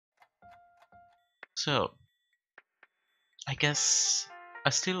So, I guess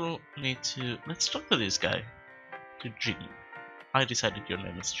I still need to... Let's talk to this guy. To G. I decided your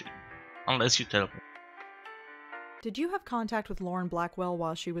name is G. Unless you tell me. Did you have contact with Lauren Blackwell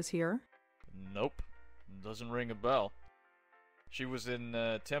while she was here? Nope. Doesn't ring a bell. She was in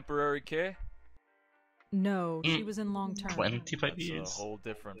temporary care? No, she was in long-term. 25 That's years. a whole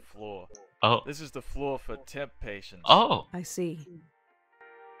different floor. Oh. This is the floor for temp patients. Oh. I see.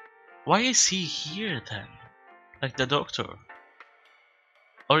 Why is he here then? Like the doctor?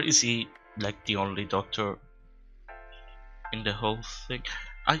 Or is he like the only doctor in the whole thing?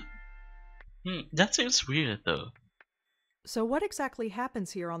 That seems weird though. So what exactly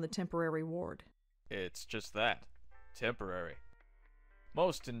happens here on the temporary ward? It's just that. Temporary.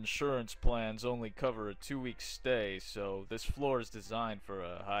 Most insurance plans only cover a 2-week stay, so this floor is designed for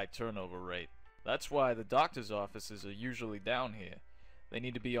a high turnover rate. That's why the doctor's offices are usually down here. They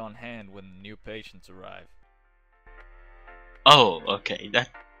need to be on hand when new patients arrive. Oh, okay, that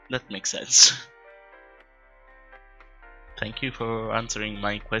makes sense. Thank you for answering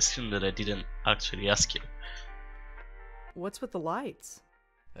my question that I didn't actually ask you. What's with the lights?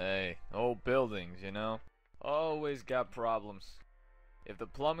 Hey, old buildings, you know? Always got problems. If the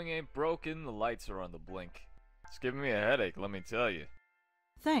plumbing ain't broken, the lights are on the blink. It's giving me a headache, let me tell you.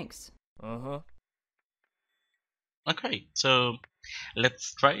 Thanks. Uh-huh. Okay, so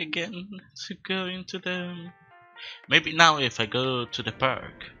let's try again to go into the... Maybe now if I go to the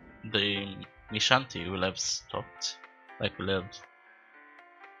park, the Nishanti will have stopped. Like will have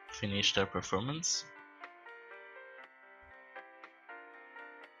finished their performance.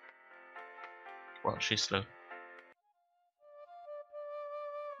 Well, she's slow.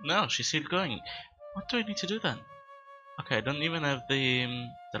 No, she's still going. What do I need to do then? Okay, I don't even have the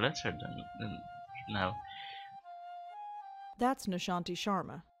letter then now. That's Nishanti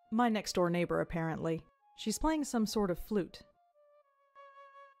Sharma, my next-door neighbor apparently. She's playing some sort of flute.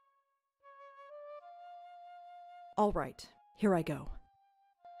 All right, here I go.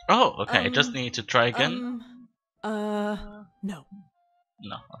 Oh, okay, I just need to try again. No. No.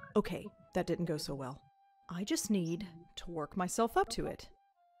 Okay, that didn't go so well. I just need to work myself up to it.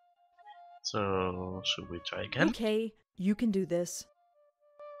 So, should we try again? Okay, you can do this.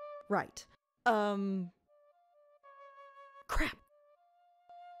 Right. Crap.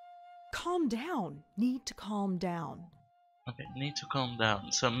 Calm down. Need to calm down. Okay, need to calm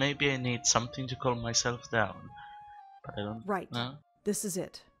down. So maybe I need something to calm myself down. But I don't... Right. No? This is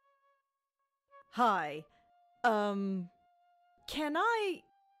it. Hi. Can I...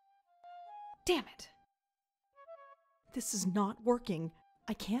 Damn it. This is not working.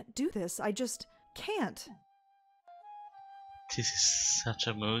 I can't do this. I just can't. This is such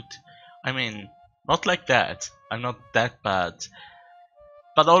a mood. I mean, not like that. I'm not that bad.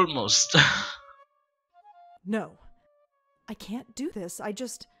 But almost. No. I can't do this. I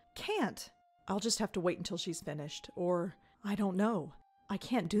just can't. I'll just have to wait until she's finished. Or, I don't know. I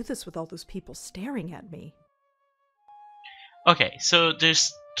can't do this with all those people staring at me. Okay, so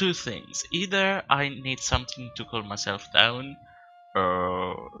there's two things. Either I need something to calm myself down,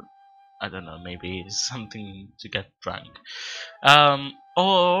 or I don't know, maybe something to get drunk.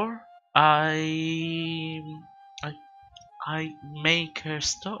 Or I make her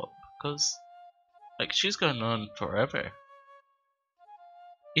stop, cause like she's going on forever.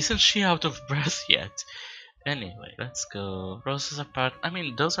 Isn't she out of breath yet? Anyway, let's go. Roses apart. I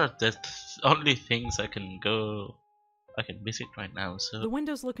mean, those are the only things I can visit right now. So The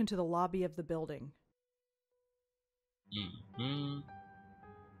windows look into the lobby of the building. Can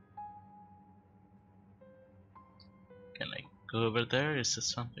I go over there? Is there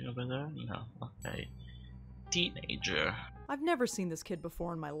something over there? No. Okay. Teenager. I've never seen this kid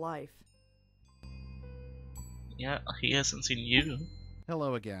before in my life. Yeah, he hasn't seen you.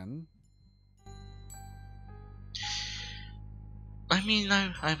 Hello again. I mean,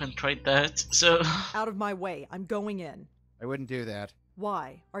 I haven't tried that, so... Out of my way. I'm going in. I wouldn't do that.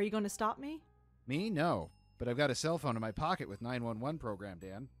 Why? Are you going to stop me? Me? No. But I've got a cell phone in my pocket with 911 programmed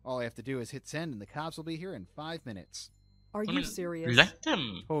in. All I have to do is hit send and the cops will be here in 5 minutes. Are you serious? Let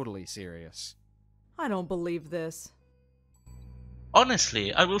them. Totally serious. I don't believe this.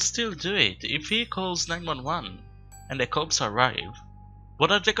 Honestly, I will still do it. If he calls 911 and the cops arrive,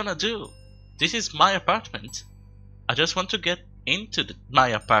 what are they gonna do? This is my apartment. I just want to get into my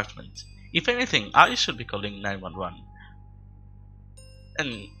apartment. If anything, I should be calling 911.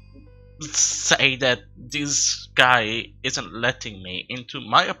 And say that this guy isn't letting me into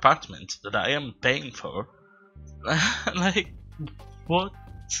my apartment that I am paying for. Like, what?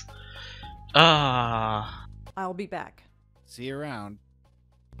 I'll be back. See you around.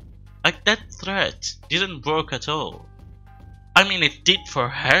 Like, that threat didn't work at all. I mean, it did for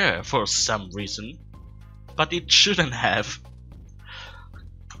her for some reason, but it shouldn't have.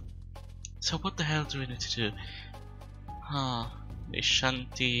 So what the hell do we need to do?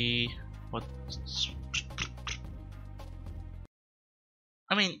 Shanti. What?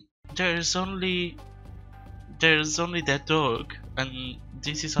 I mean, there's only that dog, and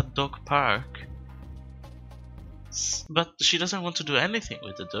this is a dog park. But she doesn't want to do anything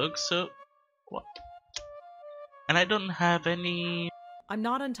with the dog, so what? And I don't have any. I'm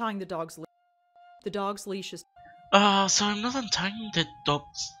not untying the dog's leash. The dog's leash is. So I'm not untying the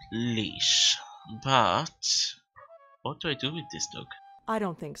dog's leash, but what do I do with this dog? I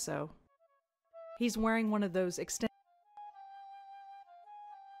don't think so. He's wearing one of those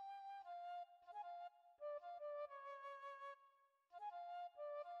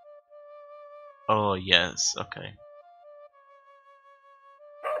Oh yes, okay.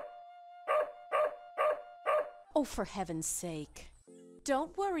 Oh, for heaven's sake.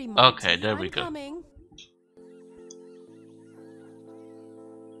 Don't worry, Monty. Okay, there we I'm go. coming.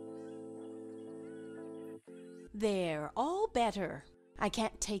 There, all better. I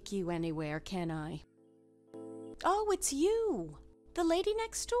can't take you anywhere, can I? Oh, it's you. The lady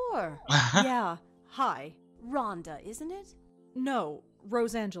next door. Yeah, hi. Rhonda, isn't it? No,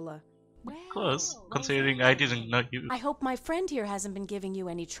 Rosangela. Well, Close, considering I didn't know you. I hope my friend here hasn't been giving you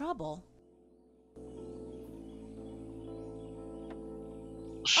any trouble.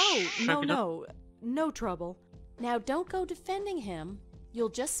 Oh, Shut it up. no trouble. Now, don't go defending him. You'll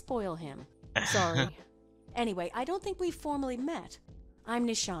just spoil him. Sorry. Anyway, I don't think we've formally met. I'm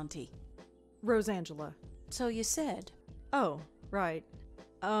Nishanti. Rosangela. So you said. Oh, right.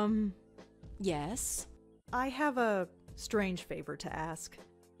 Yes? I have a strange favor to ask.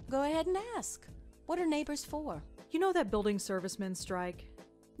 Go ahead and ask. What are neighbors for? You know that building servicemen strike?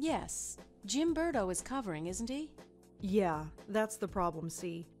 Yes. Jim Burdo is covering, isn't he? Yeah, that's the problem,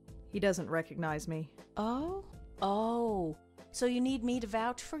 see. He doesn't recognize me. Oh? Oh. So you need me to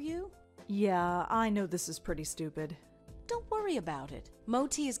vouch for you? Yeah, I know this is pretty stupid. Don't worry about it.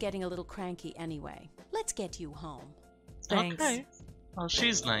 Moti is getting a little cranky anyway. Let's get you home. Thanks. Okay. Oh,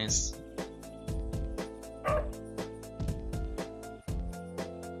 she's nice.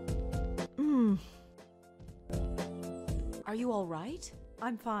 Are you all right?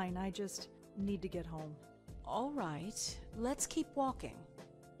 I'm fine, I just need to get home. All right. Let's keep walking.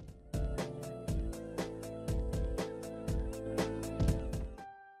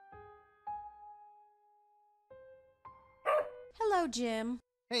 Hello, Jim.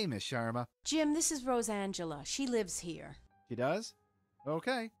 Hey, Miss Sharma. Jim, this is Rosangela. She lives here. She does?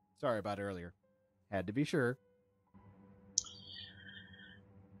 Okay. Sorry about earlier. Had to be sure.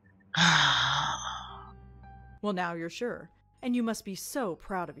 Well, now you're sure. And you must be so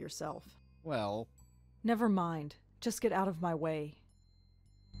proud of yourself. Well, Never mind. Just get out of my way.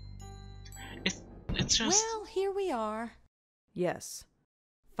 It's just. Well, here we are. Yes.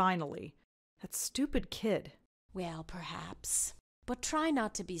 Finally. That stupid kid. Well, perhaps. But try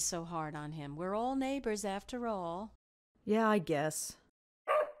not to be so hard on him. We're all neighbors after all. Yeah, I guess.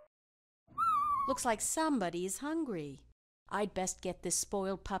 Looks like somebody is hungry. I'd best get this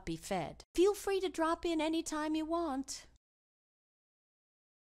spoiled puppy fed. Feel free to drop in any time you want.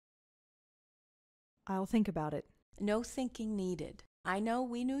 I'll think about it. No thinking needed. I know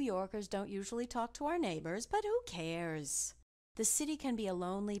we New Yorkers don't usually talk to our neighbors, but who cares? The city can be a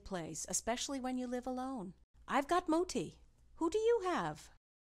lonely place, especially when you live alone. I've got Moti. Who do you have?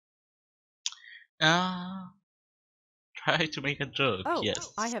 Try to make a joke. Oh,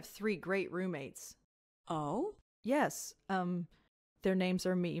 Yes. I have 3 great roommates. Oh? Yes, their names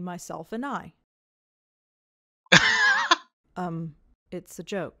are me, myself, and I. It's a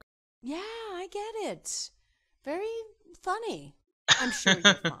joke. Yeah, I get it. Very funny. I'm sure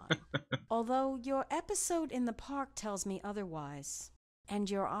you're fine. Although your episode in the park tells me otherwise. And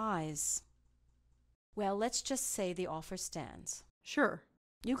your eyes. Well, let's just say the offer stands. Sure.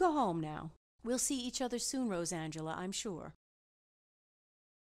 You go home now. We'll see each other soon, Rosangela, I'm sure.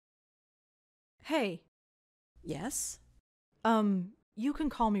 Hey, Yes? you can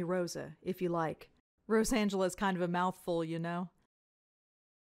call me Rosa, if you like. Rosangela's kind of a mouthful, you know.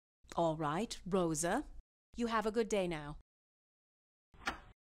 All right, Rosa. You have a good day now.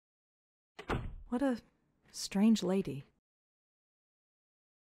 What a strange lady.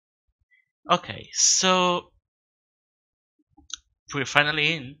 Okay, so we're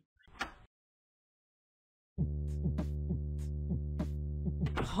finally in.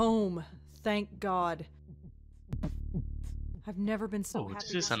 Home, thank God. I've never been so Oh, happy this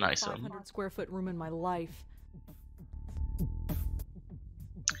is to a see nice 500 one. square foot room in my life.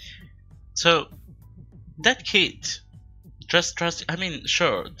 So that kid, just trust. I mean,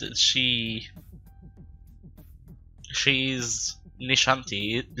 sure, she's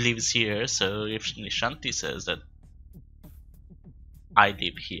Nishanti lives here. So if Nishanti says that I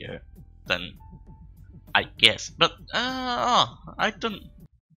live here, then I guess. But I don't.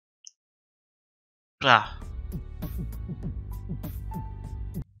 Ah,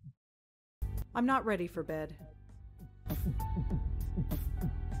 I'm not ready for bed.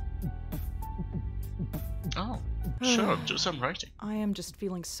 oh, sure, do some writing. I am just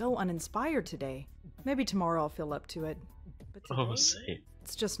feeling so uninspired today. Maybe tomorrow I'll feel up to it. But today, Oh, say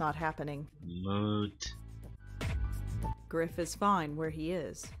it's just not happening. mood. Griff is fine where he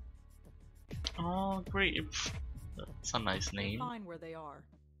is. Oh, great. That's a nice name. Fine where they are.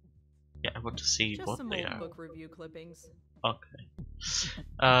 Yeah, I want to see Just what some they old are. book review clippings. Okay.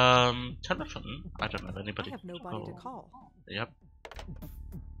 Telephone. I don't have I anybody. have nobody to call. Yep.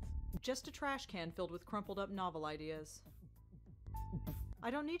 Just a trash can filled with crumpled up novel ideas. I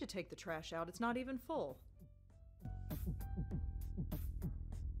don't need to take the trash out, it's not even full.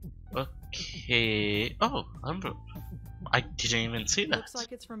 Okay. Oh, envelope. I didn't even see that. Looks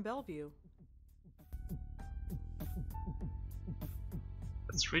like it's from Bellevue.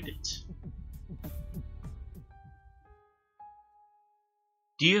 Let's read it.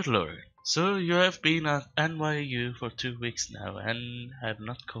 Dear Lauren, so you have been at NYU for 2 weeks now and have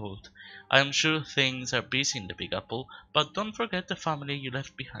not called. I am sure things are busy in the Big Apple, but don't forget the family you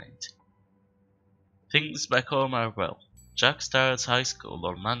left behind. Things back home are well. Jack starts high school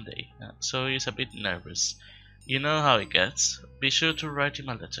on Monday, so he's a bit nervous. You know how it gets. Be sure to write him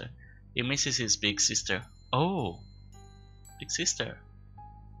a letter. He misses his big sister. Oh, big sister.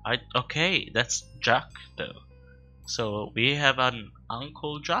 Okay, that's Jack though. So we have an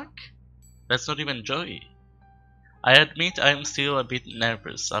Uncle Jack? That's not even Joey. I admit I'm still a bit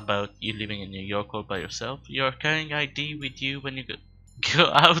nervous about you living in New York all by yourself. You're carrying ID with you when you go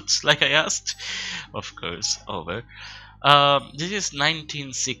out, like I asked? Of course, over. This is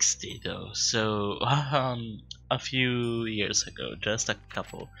 1960 though, so a few years ago, just a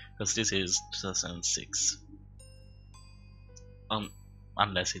couple, because this is 2006.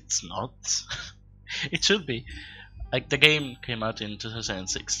 Unless it's not. It should be. Like, the game came out in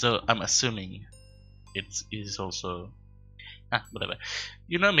 2006, so I'm assuming it is also... whatever.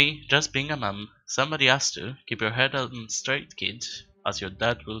 You know me, just being a mom. Somebody has to. Keep your head on straight, kid, as your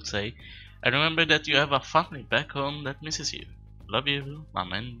dad will say. And remember that you have a family back home that misses you. Love you,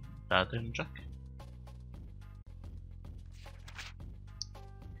 Mom and Dad and Jack.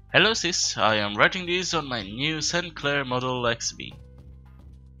 Hello sis, I am writing this on my new St. Clair Model XB.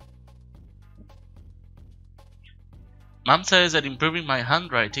 Mom says that improving my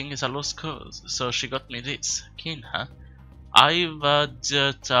handwriting is a lost cause, so she got me this. Keen, huh? I've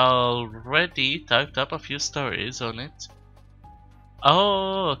already typed up a few stories on it.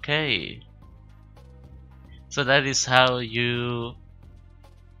 Oh, okay. So that is how you,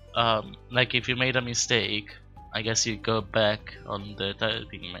 like if you made a mistake, I guess you go back on the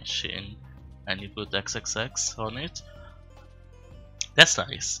typing machine and you put XXX on it. That's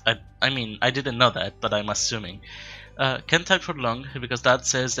nice. I mean, I didn't know that, but I'm assuming. Can't type for long because Dad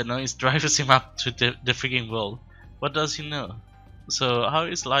says the noise drives him up to the freaking wall. What does he know? So how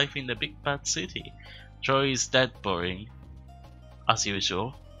is life in the big bad city? Troy is that boring. As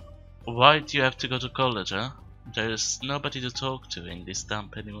usual. Why do you have to go to college, huh? There's nobody to talk to in this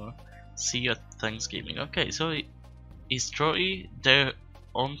dump anymore. See you at Thanksgiving. Okay, so is Troy their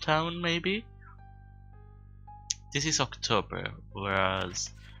hometown maybe? This is October,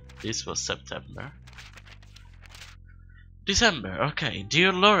 whereas this was September. December, okay.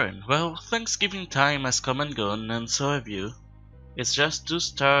 Dear Lauren, well, Thanksgiving time has come and gone, and so have you. It's just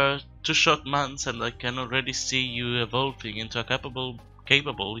 2 short months, and I can already see you evolving into a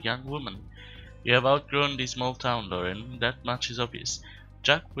capable young woman. You have outgrown this small town, Lauren. That much is obvious.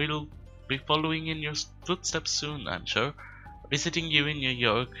 Jack will be following in your footsteps soon, I'm sure. Visiting you in New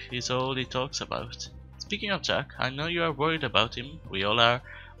York is all he talks about. Speaking of Jack, I know you are worried about him. We all are,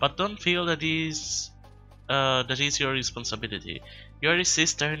 but don't feel that is your responsibility. You are his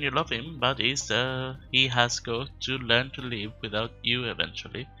sister and you love him, but he has got to learn to live without you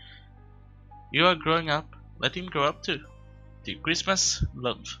eventually. You are growing up. Let him grow up too. Dear Christmas,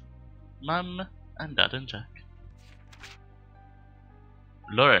 love. Mom and Dad and Jack.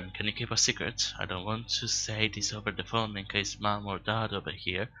 Lauren, can you keep a secret? I don't want to say this over the phone in case Mom or Dad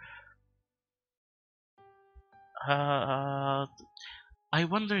overhear. I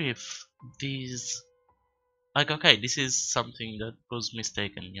wonder if these... Like, okay, this is something that was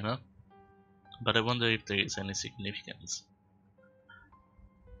mistaken, you know? But I wonder if there is any significance.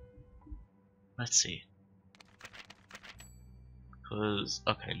 let's see. Cause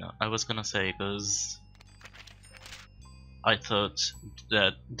okay, no, I was gonna say because I thought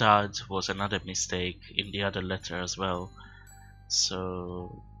that dad was another mistake in the other letter as well.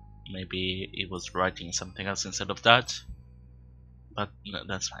 So maybe he was writing something else instead of that. But no,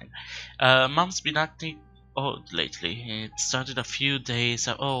 that's fine. Mom's been acting odd lately. It started a few days.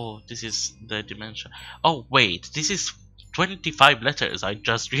 Oh, this is the dementia. Oh wait, this is 25 letters. I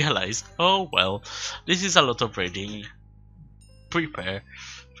just realized. Oh well, this is a lot of reading. Prepare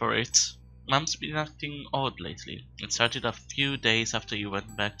for it. Mom's been acting odd lately. It started a few days after you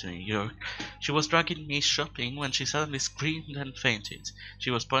went back to New York. She was dragging me shopping when she suddenly screamed and fainted.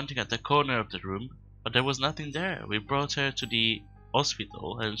 She was pointing at the corner of the room, but there was nothing there. We brought her to the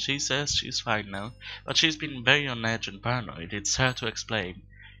hospital and she says she's fine now, but she's been very on edge and paranoid. It's hard to explain.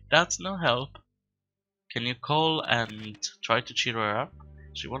 That's no help. Can you call and try to cheer her up?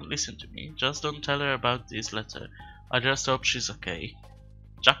 She won't listen to me. Just don't tell her about this letter. I just hope she's okay.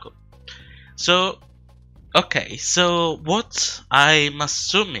 Jacob. So, okay, so what I'm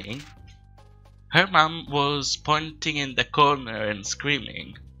assuming, her mom was pointing in the corner and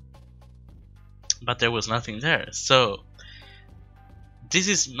screaming, but there was nothing there. So, this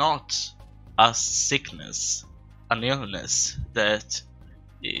is not a sickness, an illness that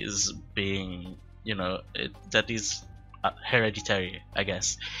is being, that is hereditary, I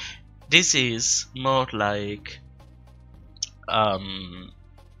guess. This is more like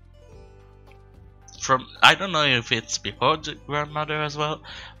from, I don't know if it's before the grandmother as well,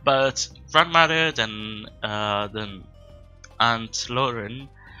 but grandmother then Aunt Lauren,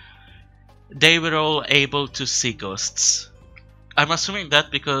 they were all able to see ghosts. I'm assuming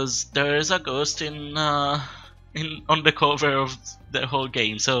that because there is a ghost in on the cover of the whole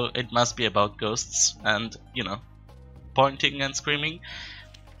game, so it must be about ghosts and pointing and screaming,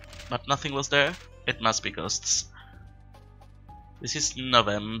 but nothing was there. It must be ghosts. This is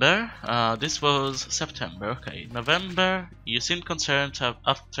November. This was September. Okay, November. You seemed concerned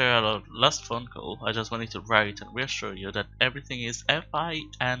after our last phone call. I just wanted to write and reassure you that everything is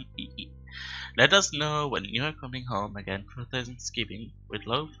fine. Let us know when you are coming home again for Thanksgiving. With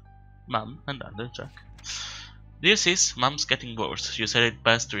love, Mom and Under Jack. Dear sis, Mom's getting worse. You said it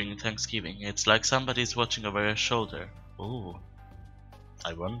best during Thanksgiving. It's like somebody's watching over her shoulder. Oh,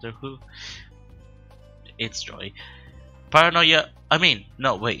 I wonder who. It's Joy. Paranoia.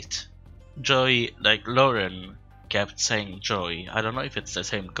 No, wait. Joy, like Lauren kept saying Joy. I don't know if it's the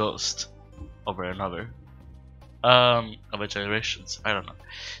same ghost over and over. Over generations. I don't know.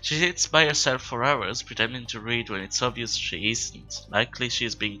 She sits by herself for hours pretending to read when it's obvious she isn't. Likely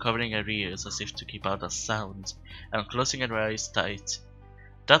she's been covering her ears as if to keep out a sound and closing her eyes tight.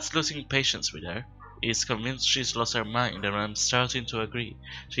 That's losing patience with her. He's convinced she's lost her mind, and I'm starting to agree.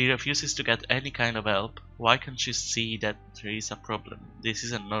 She refuses to get any kind of help. Why can't she see that there is a problem? This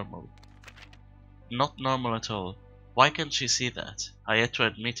isn't normal. Not normal at all. Why can't she see that? I hate to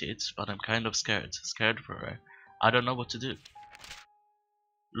admit it, but I'm kind of scared. Scared for her. I don't know what to do.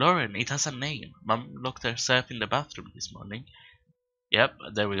 Lauren, it has a name. Mom locked herself in the bathroom this morning. Yep,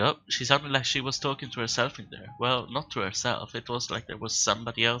 there we go. She sounded like she was talking to herself in there. Well, not to herself. It was like there was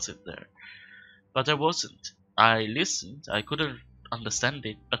somebody else in there. But there wasn't. I listened, I couldn't understand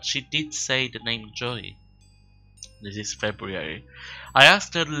it, but she did say the name Joy. This is February. I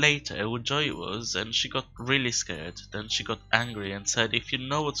asked her later who Joy was, and she got really scared. Then she got angry and said, if you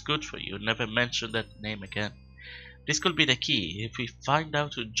know what's good for you, never mention that name again. This could be the key. If we find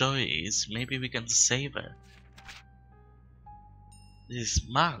out who Joy is, maybe we can save her. This is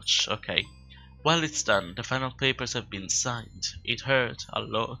March, okay. Well, it's done. The final papers have been signed. It hurt a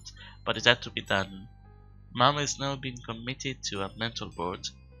lot, but it had to be done. Mom has now been committed to a mental ward.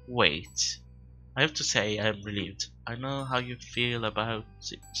 Wait. I have to say I am relieved. I know how you feel about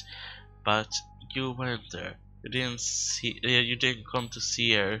it, but you weren't there. You didn't come to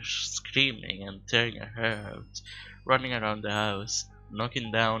see her screaming and tearing her hair out, running around the house,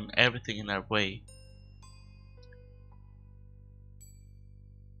 knocking down everything in her way.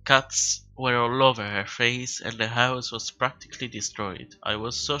 Cuts were all over her face and the house was practically destroyed. I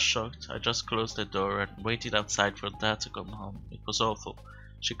was so shocked I just closed the door and waited outside for Dad to come home. It was awful.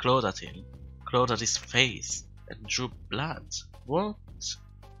 She clawed at him, clawed at his face, and drew blood. What?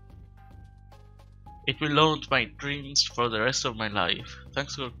 It will haunt my dreams for the rest of my life.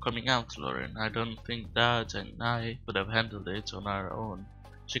 Thanks for coming out, Lauren. I don't think Dad and I could have handled it on our own.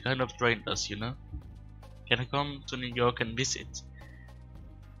 She kind of drained us, you know? Can I come to New York and visit?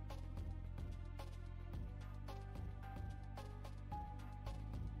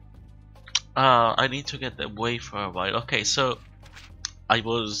 I need to get away for a while. Okay, so I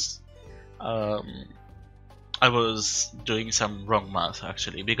um, I was doing some wrong math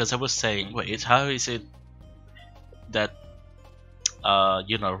actually, because I was saying, wait, how is it that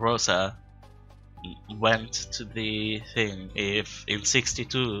Rosa went to the thing if in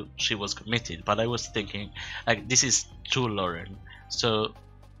 62 she was committed? But I was thinking, like, this is to Lauren, so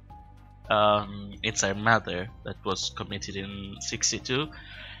it's her mother that was committed in 62,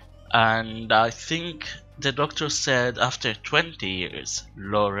 and I think the doctor said after 20 years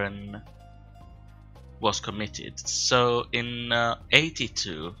Lauren was committed. So in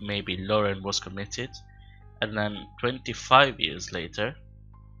 82 maybe Lauren was committed, and then 25 years later,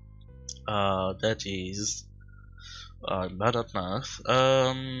 that is, I'm bad at math,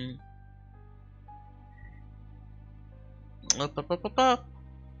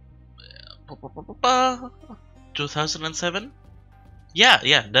 2007.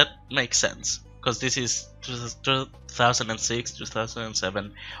 Yeah, that makes sense, because this is 2006,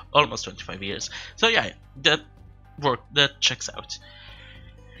 2007, almost 25 years. So yeah, that checks out.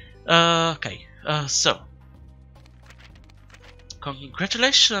 Okay, so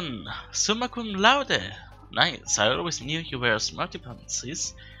congratulations, summa cum laude. Nice. I always knew you were a smarty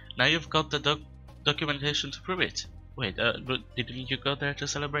pantses. Now you've got the documentation to prove it. Wait, but didn't you go there to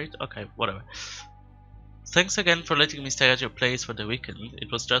celebrate? Okay, whatever. Thanks again for letting me stay at your place for the weekend.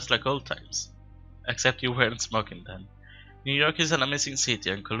 It was just like old times. Except you weren't smoking then. New York is an amazing city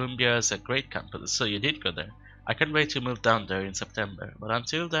and Columbia is a great campus, so you did go there. I can't wait to move down there in September, but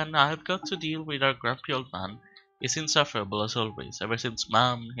until then I've got to deal with our grumpy old man. He's insufferable as always. Ever since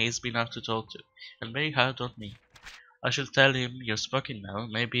Mom, he's been hard to talk to, and very hard on me. I shall tell him you're smoking now.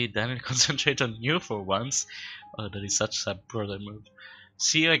 Maybe then he'll concentrate on you for once. Oh, that is such a brother move.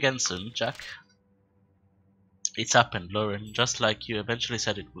 See you again soon, Jack. It's happened, Lauren, just like you eventually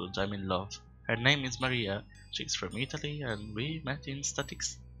said it would. I'm in love. Her name is Maria. She's from Italy, and we met in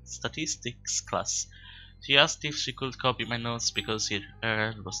statistics class. She asked if she could copy my notes because her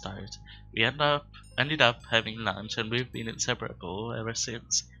hand was tired. We ended up having lunch, and we've been inseparable ever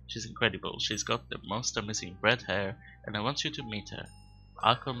since. She's incredible. She's got the most amazing red hair, and I want you to meet her.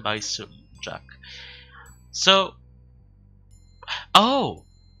 I'll come by soon, Jack. So, oh,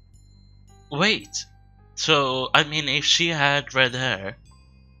 wait. So, I mean, if she had red hair,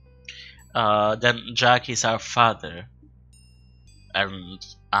 then Jack is our father, and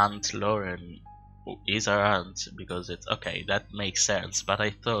Aunt Lauren is our aunt, because it's okay, that makes sense. But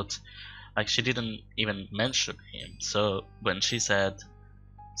I thought, like, she didn't even mention him, so when she said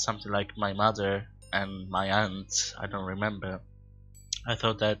something like my mother and my aunt, I don't remember, I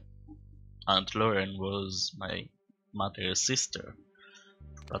thought that Aunt Lauren was my mother's sister.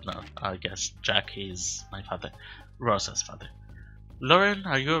 But no, I guess Jack is my father, Rosa's father. Lauren,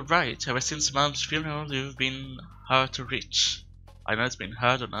 are you alright? Ever since Mom's funeral, you've been hard to reach. I know it's been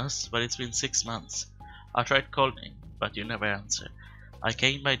hard on us, but it's been 6 months. I tried calling, but you never answer. I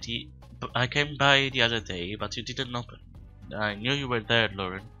came by the other day, but you didn't open. I knew you were there,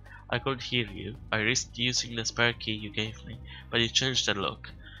 Lauren. I could hear you. I risked using the spare key you gave me, but you changed the lock.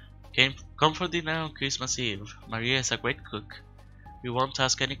 Come for dinner on Christmas Eve. Maria is a great cook. We won't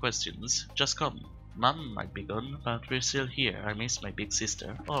ask any questions. Just come. Mom might be gone, but we're still here. I miss my big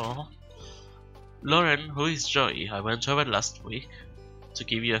sister. Oh. Lauren, who is Joy? I went over last week to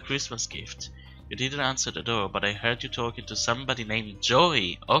give you a Christmas gift. You didn't answer the door, but I heard you talking to somebody named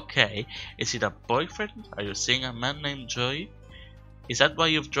Joy. Okay. Is it a boyfriend? Are you seeing a man named Joy? Is that why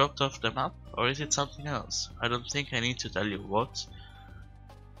you've dropped off the map? Or is it something else? I don't think I need to tell you what.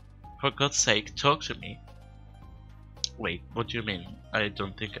 For God's sake, talk to me. Wait, what do you mean? I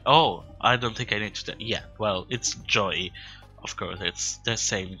don't think I need to yeah, well, it's Joy. Of course, it's the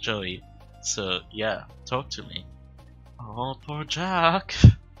same Joy. So, yeah, talk to me. Oh, poor Jack.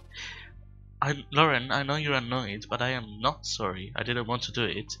 Lauren, I know you're annoyed, but I am not sorry. I didn't want to do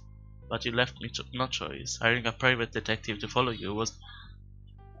it. But you left me no choice. Hiring a private detective to follow you was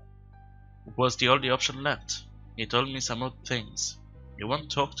the only option left. He told me some odd things. You won't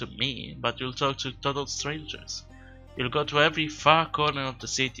talk to me, but you'll talk to total strangers. You'll go to every far corner of the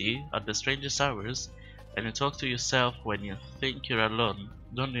city at the strangest hours, and you talk to yourself when you think you're alone.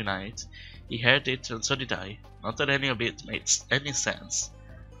 Don't deny it. He heard it, and so did I. Not that any of it made any sense.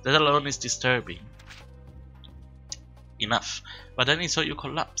 That alone is disturbing enough. But then he saw you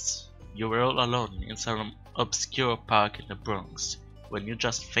collapse. You were all alone in some obscure park in the Bronx when you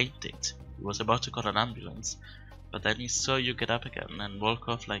just fainted. He was about to call an ambulance, but then he saw you get up again and walk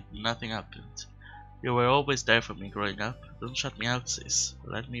off like nothing happened. You were always there for me growing up. Don't shut me out, sis.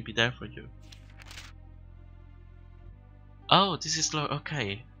 Let me be there for you. Oh, this is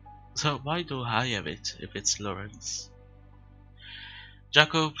okay. So why do I have it if it's Lawrence?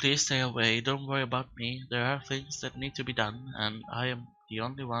 Jaco, please stay away. Don't worry about me. There are things that need to be done, and I am the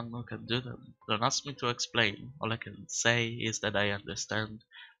only one who can do them. Don't ask me to explain. All I can say is that I understand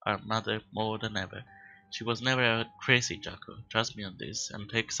our mother more than ever. She was never crazy, Jaco. Trust me on this, and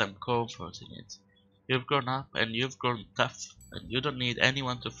take some comfort in it. You've grown up, and you've grown tough, and you don't need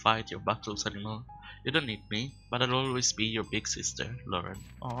anyone to fight your battles anymore. You don't need me, but I'll always be your big sister, Lauren.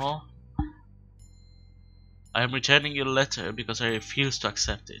 Aww. I am returning your letter because I refuse to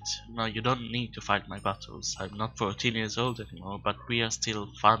accept it. No, you don't need to fight my battles. I'm not 14 years old anymore, but we are still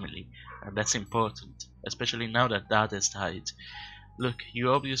family, and that's important, especially now that Dad has died. Look,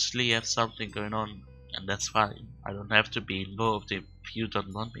 you obviously have something going on, and that's fine. I don't have to be involved if you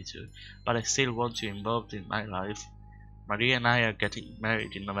don't want me to, but I still want you involved in my life. Maria and I are getting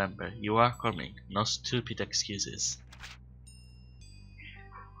married in November. You are coming. No stupid excuses.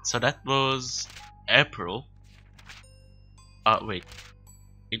 So that was April. Wait,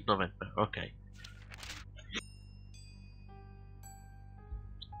 in November, okay.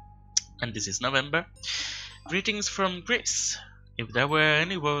 And this is November. Greetings from Greece. If there were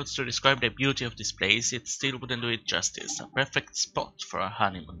any words to describe the beauty of this place, it still wouldn't do it justice. A perfect spot for a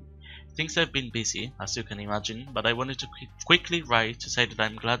honeymoon. Things have been busy, as you can imagine, but I wanted to quickly write to say that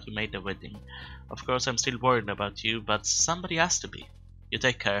I'm glad we made the wedding. Of course, I'm still worried about you, but somebody has to be. You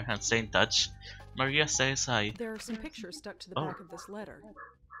take care and stay in touch. Maria says hi. There are some pictures stuck to the Oh. back of this letter.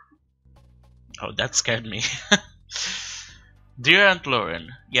 Oh, that scared me. Dear Aunt Lauren,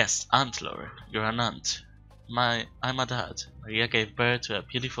 yes, Aunt Lauren, you're an aunt. I'm a dad. Maria gave birth to a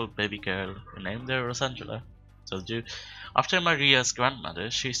beautiful baby girl. We named her Rosangela. Told you. After Maria's grandmother,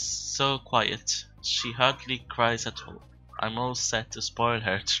 she's so quiet. She hardly cries at all. I'm all set to spoil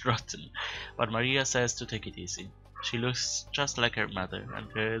her to rotten, but Maria says to take it easy. She looks just like her mother, and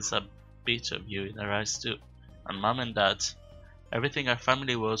there's a bit of you in her eyes too. And Mom and Dad, everything our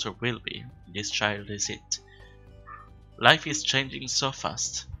family was or will be, this child is it. Life is changing so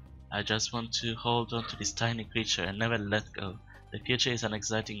fast. I just want to hold on to this tiny creature and never let go. The future is an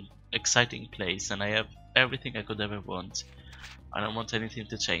exciting place, and I have everything I could ever want. I don't want anything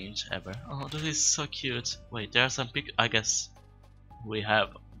to change, ever. Oh, this is so cute. Wait, there are some I guess we have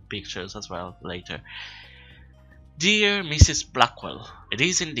pictures as well later. Dear Mrs. Blackwell, it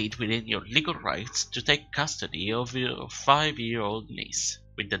is indeed within your legal rights to take custody of your 5-year-old niece.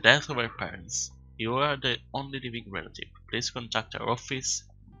 With the death of her parents, you are the only living relative. Please contact our office.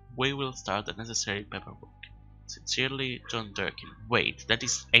 We will start the necessary paperwork. Sincerely, John Durkin. Wait, that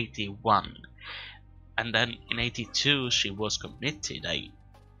is 81. And then in 82 she was committed.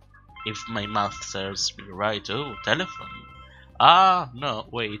 If my math serves me right. Oh, telephone. Ah, no,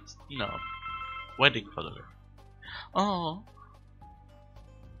 wait, no. Wedding photo. Oh.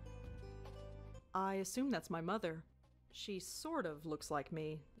 I assume that's my mother. She sort of looks like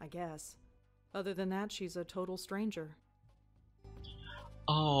me, I guess. Other than that, she's a total stranger.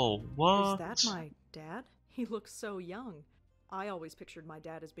 Oh, what? Is that my dad? He looks so young. I always pictured my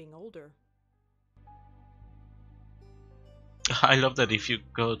dad as being older. I love that if you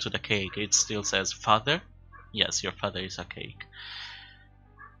go to the cake, it still says father. Yes, your father is a cake.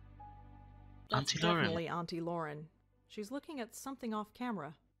 That's Auntie Lauren. definitely Auntie Lauren. She's looking at something off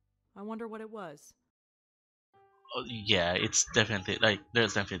camera. I wonder what it was. Oh, yeah, it's definitely like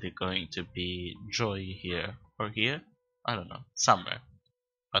there's definitely going to be joy here or here. I don't know, somewhere.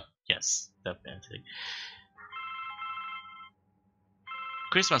 But yes, definitely.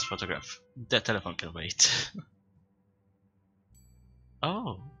 Christmas photograph. The telephone can wait.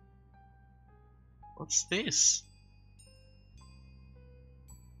 Oh, what's this?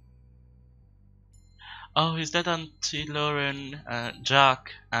 Oh, is that Auntie Lauren,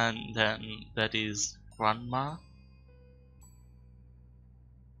 Jack, and then that is Grandma?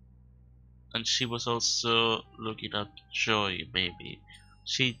 And she was also looking at Joy, maybe.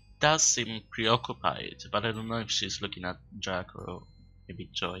 She does seem preoccupied, but I don't know if she's looking at Jack or maybe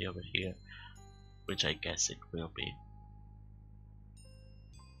Joy over here, which I guess it will be.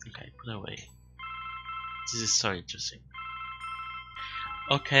 Okay, put away. This is so interesting.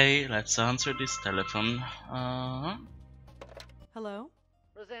 Okay, let's answer this telephone. Hello?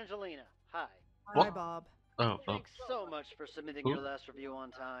 Rosangelina, hi. Hi, What? Bob. Oh, Thanks so much for submitting Who? your last review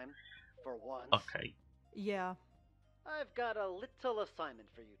on time. For once. okay. Yeah. I've got a little assignment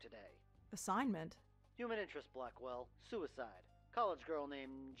for you today. Assignment? Human interest Blackwell, suicide. College girl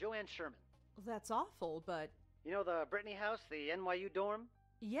named Joanne Sherman. That's awful, but... You know the Brittany house, the NYU dorm?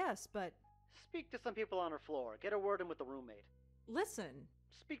 Yes, but... Speak to some people on her floor. Get a word in with the roommate. Listen.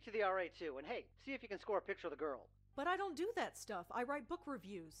 Speak to the RA too, and hey, see if you can score a picture of the girl. But I don't do that stuff. I write book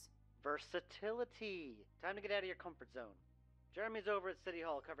reviews. Versatility. Time to get out of your comfort zone. Jeremy's over at City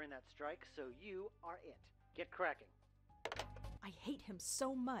Hall covering that strike, so you are it. Get cracking. I hate him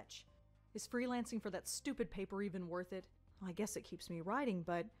so much. Is freelancing for that stupid paper even worth it? I guess it keeps me writing,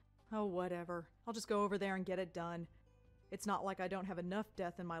 but oh, whatever. I'll just go over there and get it done. It's not like I don't have enough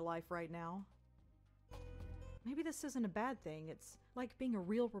death in my life right now. Maybe this isn't a bad thing. It's like being a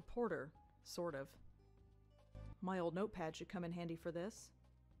real reporter, sort of. My old notepad should come in handy for this.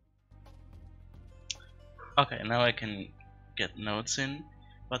 Okay, now I can get notes in.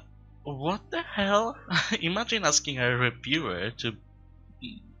 But what the hell? Imagine asking a reviewer to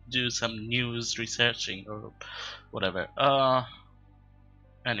do some news researching or whatever.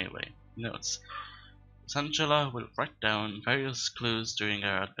 Anyway, notes. Angela will write down various clues during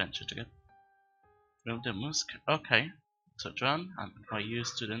our adventure together. Remove the musk. Okay. So John, I'm an NYU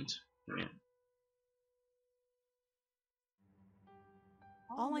student. Yeah.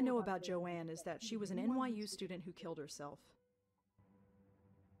 All I know about Joanne is that she was an NYU student who killed herself.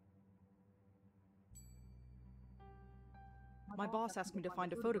 My boss asked me to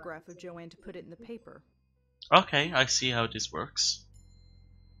find a photograph of Joanne to put it in the paper. Okay, I see how this works.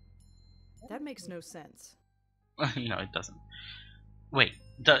 That makes no sense. No, it doesn't. Wait,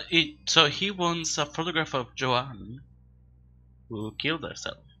 so he wants a photograph of Joanne who killed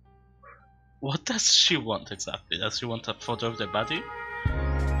herself. What does she want exactly? Does she want a photo of the body?